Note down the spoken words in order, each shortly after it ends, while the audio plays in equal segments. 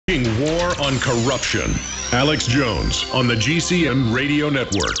war on corruption. Alex Jones on the GCN Radio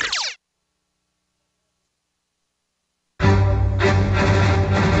Network.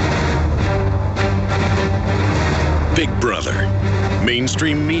 Big Brother,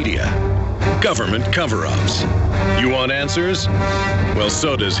 mainstream media, government cover-ups. You want answers? Well,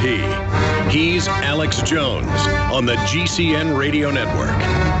 so does he. He's Alex Jones on the GCN Radio Network.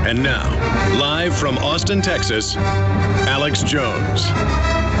 And now, live from Austin, Texas, Alex Jones.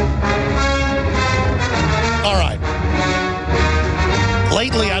 All right.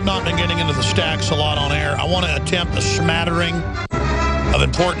 Lately, I've not been getting into the stacks a lot on air. I want to attempt a smattering of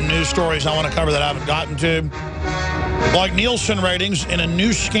important news stories I want to cover that I haven't gotten to. Like Nielsen ratings in a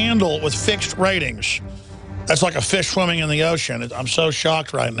new scandal with fixed ratings. That's like a fish swimming in the ocean. I'm so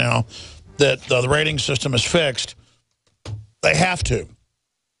shocked right now that the rating system is fixed. They have to.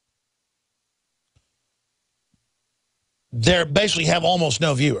 They basically have almost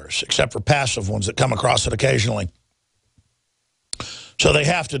no viewers, except for passive ones that come across it occasionally. So they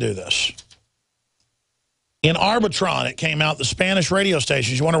have to do this. In Arbitron, it came out, the Spanish radio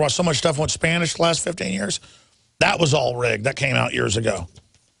stations. You wonder why so much stuff went Spanish the last 15 years? That was all rigged. That came out years ago.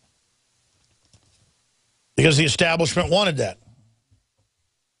 Because the establishment wanted that.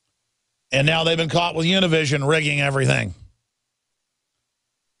 And now they've been caught with Univision rigging everything.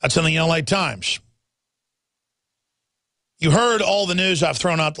 That's in the LA Times. You heard all the news I've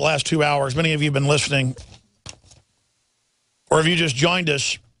thrown out the last 2 hours. Many of you have been listening. Or have you just joined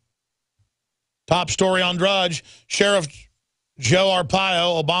us? Top story on Drudge. Sheriff Joe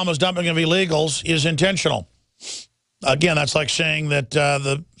Arpaio, Obama's dumping of illegals is intentional. Again, that's like saying that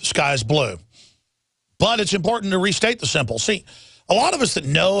the sky is blue. But it's important to restate the simple. See, a lot of us that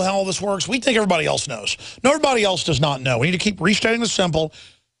know how all this works, we think everybody else knows. No, everybody else does not know. We need to keep restating the simple,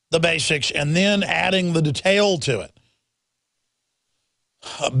 the basics, and then adding the detail to it.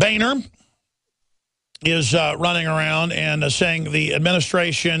 Boehner is running around and saying the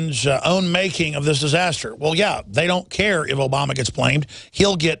administration's own making of this disaster. Well, yeah, they don't care if Obama gets blamed.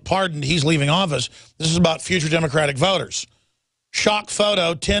 He'll get pardoned. He's leaving office. This is about future Democratic voters. Shock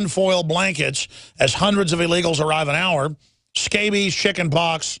photo, tinfoil blankets as hundreds of illegals arrive an hour. Scabies,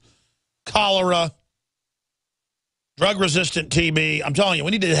 chickenpox, cholera, drug-resistant TB. I'm telling you,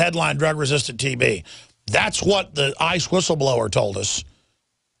 we need to headline drug-resistant TB. That's what the ICE whistleblower told us,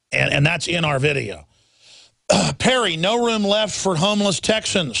 and that's in our video. Perry, no room left for homeless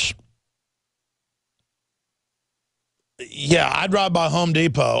Texans. Yeah, I drive by Home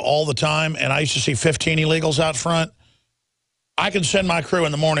Depot all the time, and I used to see 15 illegals out front. I can send my crew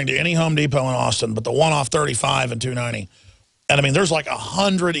in the morning to any Home Depot in Austin, but the one off 35 and 290. And, I mean, there's like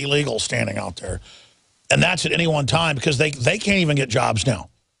 100 illegals standing out there. And that's at any one time because they can't even get jobs now.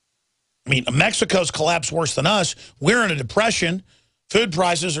 I mean, Mexico's collapsed worse than us. We're in a depression. Food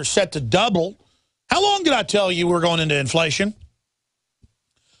prices are set to double. How long did I tell you we're going into inflation?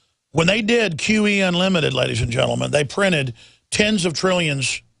 When they did QE Unlimited, ladies and gentlemen, they printed tens of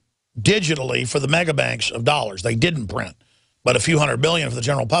trillions digitally for the mega banks of dollars. They didn't print, but a few $100 billion for the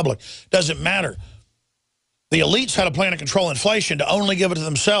general public. Doesn't matter. The elites had a plan to control inflation to only give it to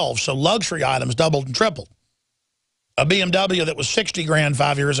themselves, so luxury items doubled and tripled. A BMW that was 60 grand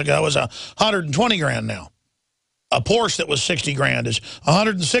 5 years ago is 120 grand now. A Porsche that was 60 grand is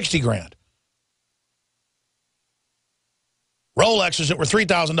 160 grand. Rolexes that were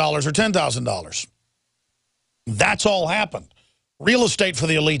 $3,000 or $10,000. That's all happened. Real estate for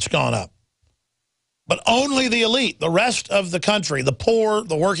the elite's gone up. But only the elite, the rest of the country, the poor,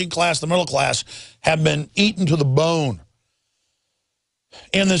 the working class, the middle class, have been eaten to the bone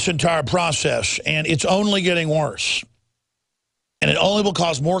in this entire process. And it's only getting worse. And it only will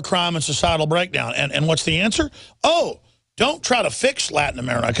cause more crime and societal breakdown. And what's the answer? Oh, don't try to fix Latin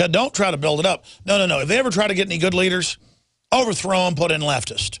America. Don't try to build it up. No, no, no. If they ever try to get any good leaders, overthrow them, put in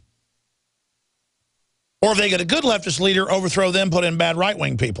leftist. Or if they get a good leftist leader, overthrow them, put in bad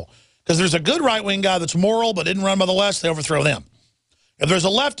right-wing people. Because there's a good right-wing guy that's moral but didn't run by the left, they overthrow them. If there's a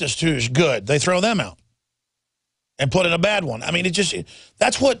leftist who's good, they throw them out and put in a bad one. I mean,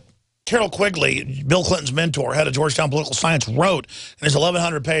 that's what Carol Quigley, Bill Clinton's mentor, head of Georgetown Political Science, wrote in his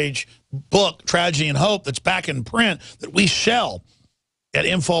 1,100-page book, Tragedy and Hope, that's back in print, that we sell at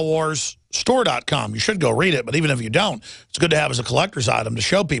InfoWarsStore.com. You should go read it, but even if you don't, it's good to have as a collector's item to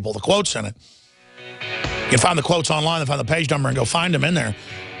show people the quotes in it. You can find the quotes online and find the page number and go find them in there,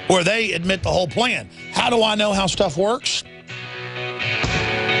 where they admit the whole plan. How do I know how stuff works?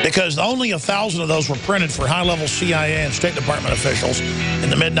 Because only 1,000 of those were printed for high-level CIA and State Department officials in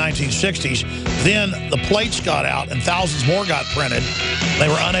the mid-1960s. Then the plates got out and thousands more got printed. They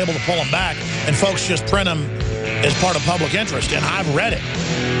were unable to pull them back, and folks just print them as part of public interest. And I've read it.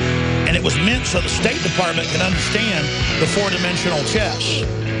 And it was meant so the State Department can understand the four-dimensional chess.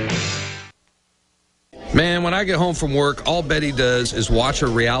 Man, when I get home from work, all Betty does is watch her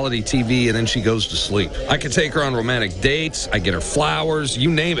reality TV and then she goes to sleep. I can take her on romantic dates, I get her flowers, you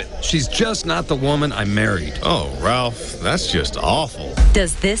name it. She's just not the woman I married. Oh, Ralph, that's just awful.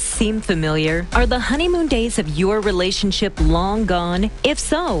 Does this seem familiar? Are the honeymoon days of your relationship long gone? If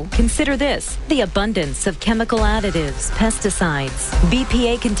so, consider this: the abundance of chemical additives, pesticides,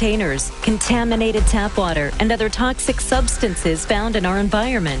 BPA containers, contaminated tap water, and other toxic substances found in our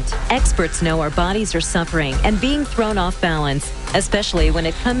environment. Experts know our bodies are suffering and being thrown off balance, especially when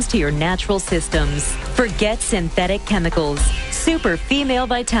it comes to your natural systems. Forget synthetic chemicals. Super Female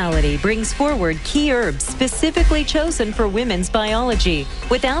Vitality brings forward key herbs specifically chosen for women's biology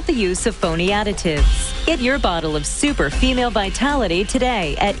without the use of phony additives. Get your bottle of Super Female Vitality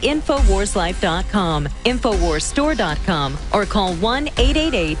today at InfoWarsLife.com, InfoWarsStore.com, or call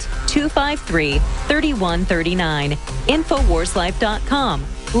 1-888-253-3139. InfoWarsLife.com.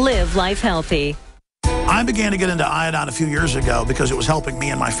 Live life healthy. I began to get into iodine a few years ago because it was helping me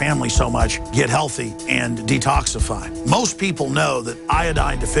and my family so much get healthy and detoxify. Most people know that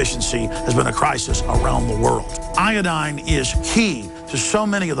iodine deficiency has been a crisis around the world. Iodine is key to so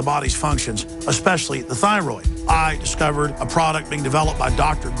many of the body's functions, especially the thyroid. I discovered a product being developed by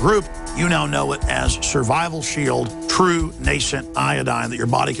Dr. Group. You now know it as Survival Shield True Nascent Iodine that your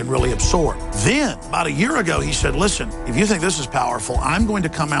body can really absorb. Then, about a year ago, he said, listen, if you think this is powerful, I'm going to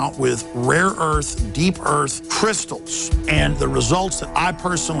come out with rare earth, deep earth crystals. And the results that I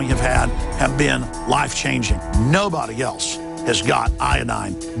personally have had have been life-changing. Nobody else has got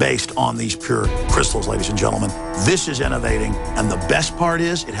iodine based on these pure crystals, ladies and gentlemen. This is innovating, and the best part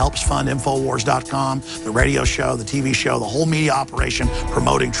is it helps fund Infowars.com, the radio show, the TV show, the whole media operation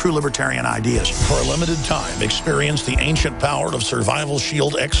promoting true libertarian ideas. For a limited time, experience the ancient power of Survival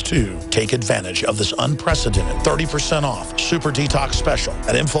Shield X2. Take advantage of this unprecedented 30% off Super Detox Special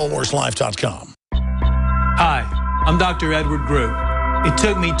at InfoWarsLife.com. Hi, I'm Dr. Edward Group. It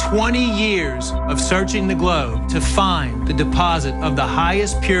took me 20 years of searching the globe to find the deposit of the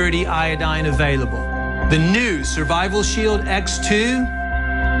highest purity iodine available. The new Survival Shield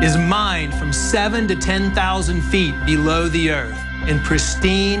X2 is mined from 7,000 to 10,000 feet below the earth in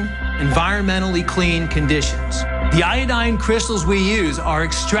pristine, environmentally clean conditions. The iodine crystals we use are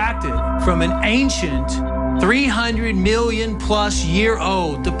extracted from an ancient 300 million plus year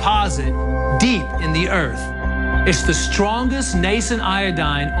old deposit deep in the earth. It's the strongest nascent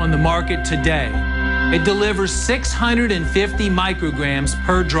iodine on the market today. It delivers 650 micrograms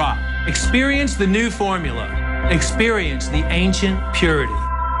per drop. Experience the new formula. Experience the ancient purity.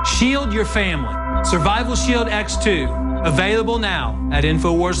 Shield your family. Survival Shield X2. Available now at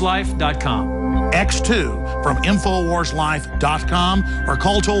InfoWarsLife.com. X2 from InfoWarsLife.com or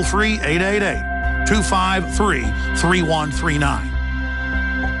call toll-free 888-253-3139.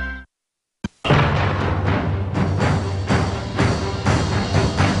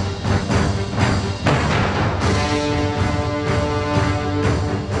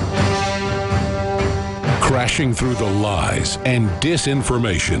 Crashing through the lies and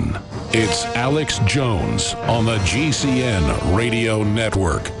disinformation. It's Alex Jones on the GCN Radio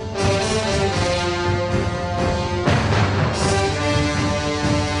Network.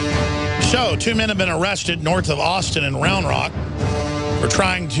 So, 2 men have been arrested north of Austin in Round Rock for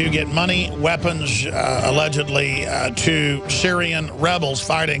trying to get money, weapons, allegedly, to Syrian rebels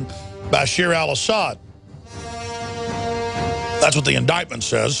fighting Bashar al-Assad. That's what the indictment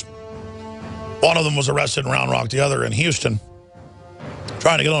says. One of them was arrested in Round Rock, the other in Houston,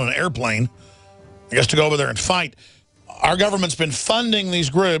 trying to get on an airplane, I guess, to go over there and fight. Our government's been funding these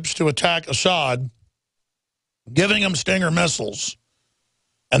groups to attack Assad, giving them Stinger missiles,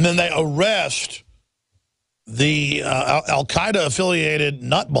 and then they arrest the Al-Qaeda-affiliated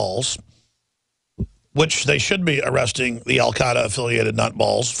nutballs, which they should be arresting the Al-Qaeda-affiliated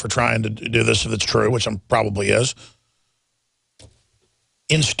nutballs for trying to do this if it's true, which probably is,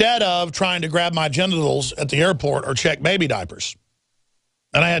 instead of trying to grab my genitals at the airport or check baby diapers.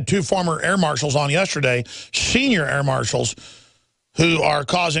 And I had 2 former air marshals on yesterday, senior air marshals, who are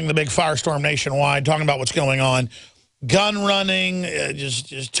causing the big firestorm nationwide, talking about what's going on. Gun running,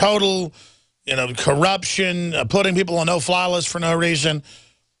 just total, corruption, putting people on no-fly list for no reason.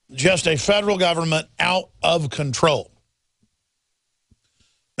 Just a federal government out of control.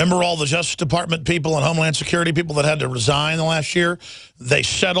 Remember all the Justice Department people and Homeland Security people that had to resign the last year? They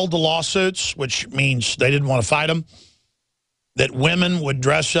settled the lawsuits, which means they didn't want to fight them. That women would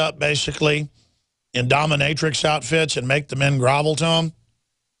dress up, basically, in dominatrix outfits and make the men grovel to them.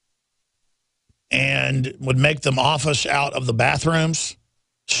 And would make them office out of the bathrooms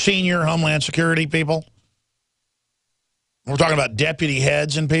senior Homeland Security people. We're talking about deputy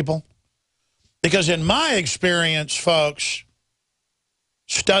heads and people. Because in my experience, folks,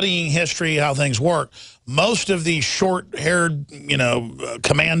 studying history, how things work, most of these short-haired,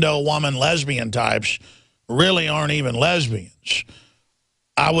 commando woman lesbian types really aren't even lesbians.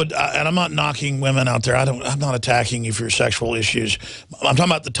 And I'm not knocking women out there. I'm not attacking you for your sexual issues. I'm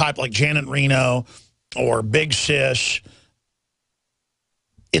talking about the type like Janet Reno or Big Sis.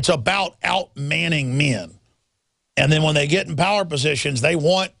 It's about outmanning men. And then when they get in power positions, they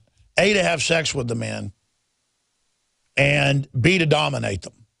want A, to have sex with the men, and B, to dominate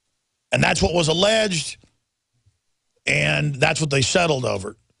them. And that's what was alleged, and that's what they settled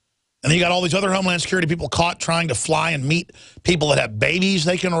over. And then you got all these other Homeland Security people caught trying to fly and meet people that have babies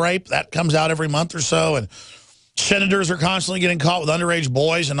they can rape. That comes out every month or so. And senators are constantly getting caught with underage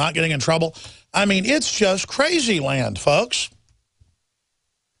boys and not getting in trouble. I mean, it's just crazy land, folks.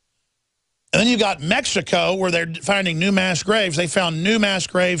 And then you got Mexico, where they're finding new mass graves. They found new mass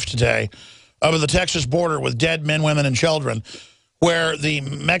graves today over the Texas border with dead men, women, and children, where the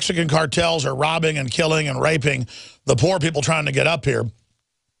Mexican cartels are robbing and killing and raping the poor people trying to get up here.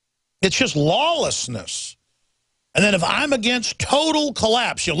 It's just lawlessness. And then if I'm against total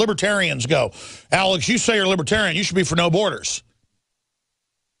collapse, libertarians go, Alex, you say you're libertarian, you should be for no borders.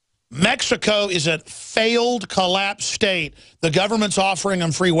 Mexico is a failed, collapsed state. The government's offering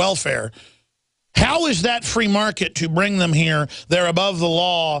them free welfare. How is that free market to bring them here? They're above the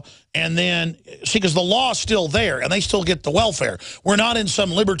law, and then, see, because the law's still there, and they still get the welfare. We're not in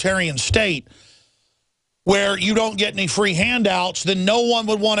some libertarian state where you don't get any free handouts, then no one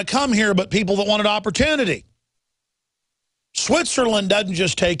would want to come here but people that wanted opportunity. Switzerland doesn't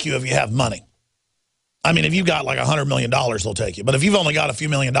just take you if you have money. I mean, if you've got like $100 million, they'll take you. But if you've only got a few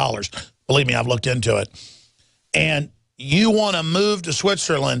 $1 million, believe me, I've looked into it, and you want to move to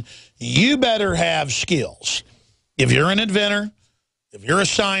Switzerland, you better have skills. If you're an inventor, if you're a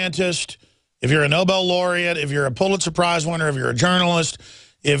scientist, if you're a Nobel laureate, if you're a Pulitzer Prize winner, if you're a journalist,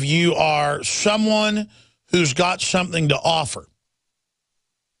 if you are someone who's got something to offer,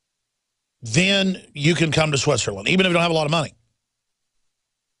 then you can come to Switzerland, even if you don't have a lot of money.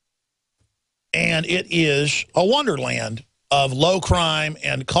 And it is a wonderland of low crime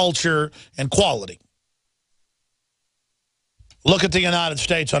and culture and quality. Look at the United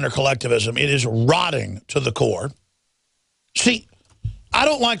States under collectivism. It is rotting to the core. See, I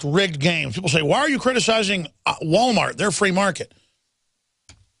don't like rigged games. People say, why are you criticizing Walmart? They're free market.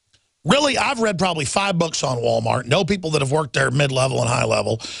 Really, I've read probably 5 books on Walmart. Know people that have worked there mid-level and high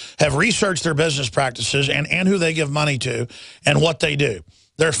level, have researched their business practices and who they give money to and what they do.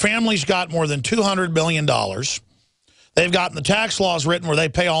 Their family's got more than $200 billion. They've gotten the tax laws written where they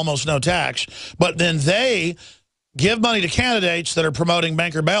pay almost no tax, but then they give money to candidates that are promoting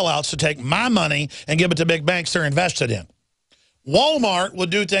banker bailouts to take my money and give it to big banks they're invested in. Walmart would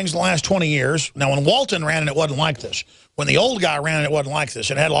do things the last 20 years. Now, when Walton ran it, it wasn't like this. When the old guy ran it, it wasn't like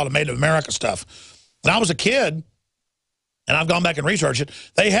this. It had a lot of Made in America stuff. When I was a kid, and I've gone back and researched it,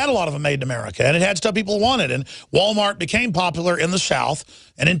 they had a lot of them made in America, and it had stuff people wanted. And Walmart became popular in the South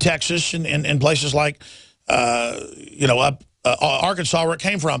and in Texas and in places like, Arkansas, where it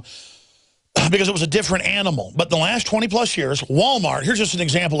came from, because it was a different animal. But the last 20-plus years, Walmart, here's just an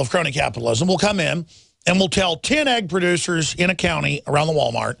example of crony capitalism, will come in and will tell 10 egg producers in a county around the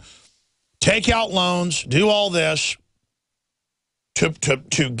Walmart, take out loans, do all this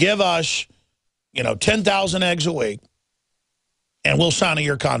to give us, 10,000 eggs a week, and we'll sign a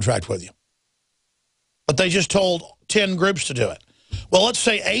year contract with you. But they just told 10 groups to do it. Well, let's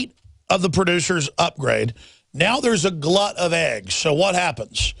say 8 of the producers upgrade. Now there's a glut of eggs. So what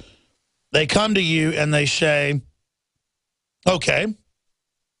happens? They come to you and they say, okay,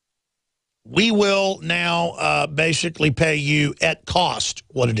 we will now basically pay you at cost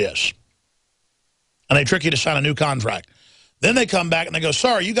what it is. And they trick you to sign a new contract. Then they come back and they go,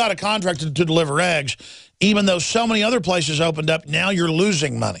 sorry, you got a contract to deliver eggs. Even though so many other places opened up, now you're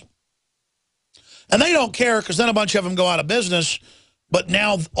losing money. And they don't care because then a bunch of them go out of business, but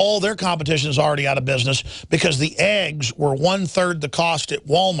now all their competition is already out of business because the eggs were 1/3 the cost at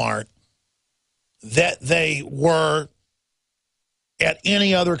Walmart that they were at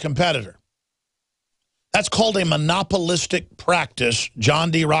any other competitor. That's called a monopolistic practice.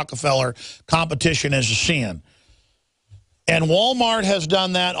 John D. Rockefeller, competition is a sin. And Walmart has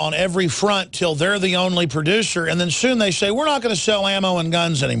done that on every front till they're the only producer. And then soon they say, we're not going to sell ammo and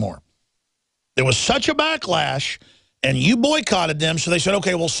guns anymore. There was such a backlash, and you boycotted them, so they said,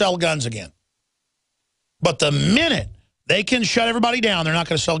 okay, we'll sell guns again. But the minute they can shut everybody down, they're not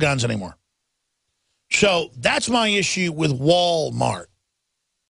going to sell guns anymore. So that's my issue with Walmart.